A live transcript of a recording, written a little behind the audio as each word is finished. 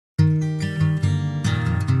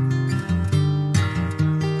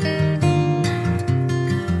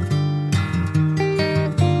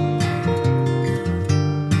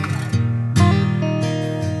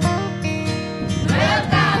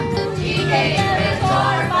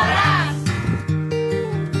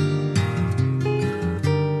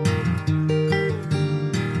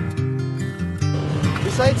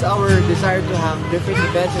besides our desire to have different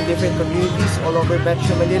events in different communities all over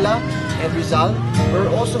Metro Manila and Rizal, we're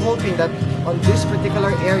also hoping that on this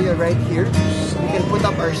particular area right here, we can put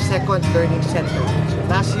up our second learning center. So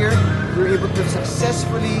last year, we were able to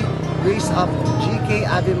successfully raise up GK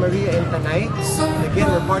Ave Maria in Tanay. And again,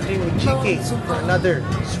 we're partnering with GK for another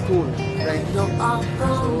school right now.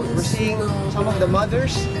 So we're seeing some of the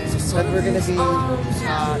mothers that we're going to be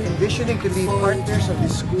envisioning to be partners of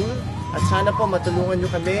this school. At sana po matulungan nyo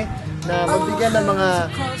kami na magbigyan ng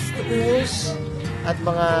mga tools at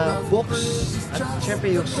mga books at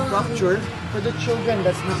syempre yung structure for the children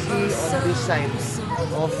that we see on this side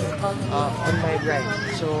of on my right.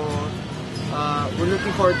 So we're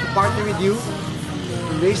looking forward to partner with you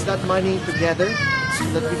to raise that money together so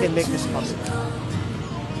that we can make this possible.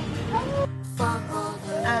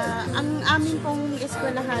 Ang aming pong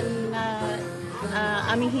eskwelahan na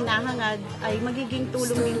aming hinahangad ay magiging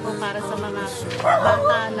tulong din po para sa mga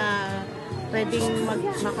bata na pwedeng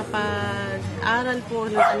makapag-aral po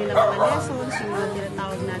ng kanilang mga lessons, yung mga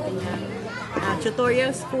tinatawag natin yung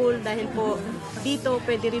tutorial school, dahil po dito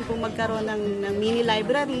pwede rin po magkaroon ng mini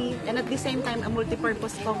library, and at the same time a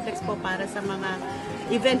multipurpose complex po para sa mga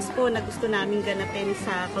events po na gusto namin ganapin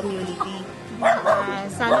sa community.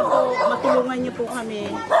 Sana po matulungan niyo po kami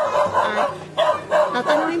at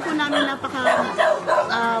tatanungin po namin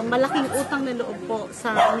malaking utang na loob po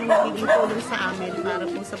sa inyong magiging tulong sa amin para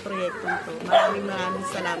po sa proyektong to. Maraming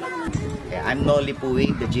salamat. I'm Noli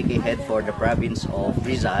Puig, the GK head for the province of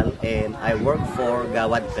Rizal, and I work for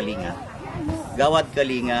Gawad Kalinga. Gawad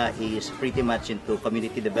Kalinga is pretty much into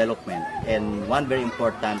community development, and one very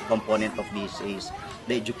important component of this is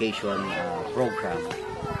the education program.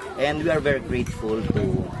 And we are very grateful to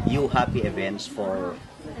You Happy Events for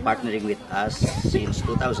partnering with us since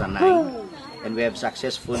 2009, and we have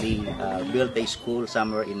successfully built a school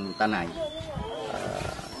somewhere in Tanay.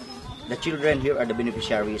 The children here are the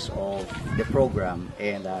beneficiaries of the program,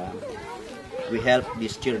 and we help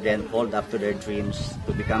these children hold up to their dreams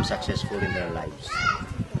to become successful in their lives.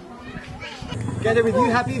 Together with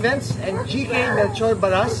You Happy Events and GK Melchor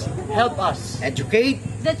Baras, help us educate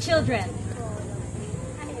the children.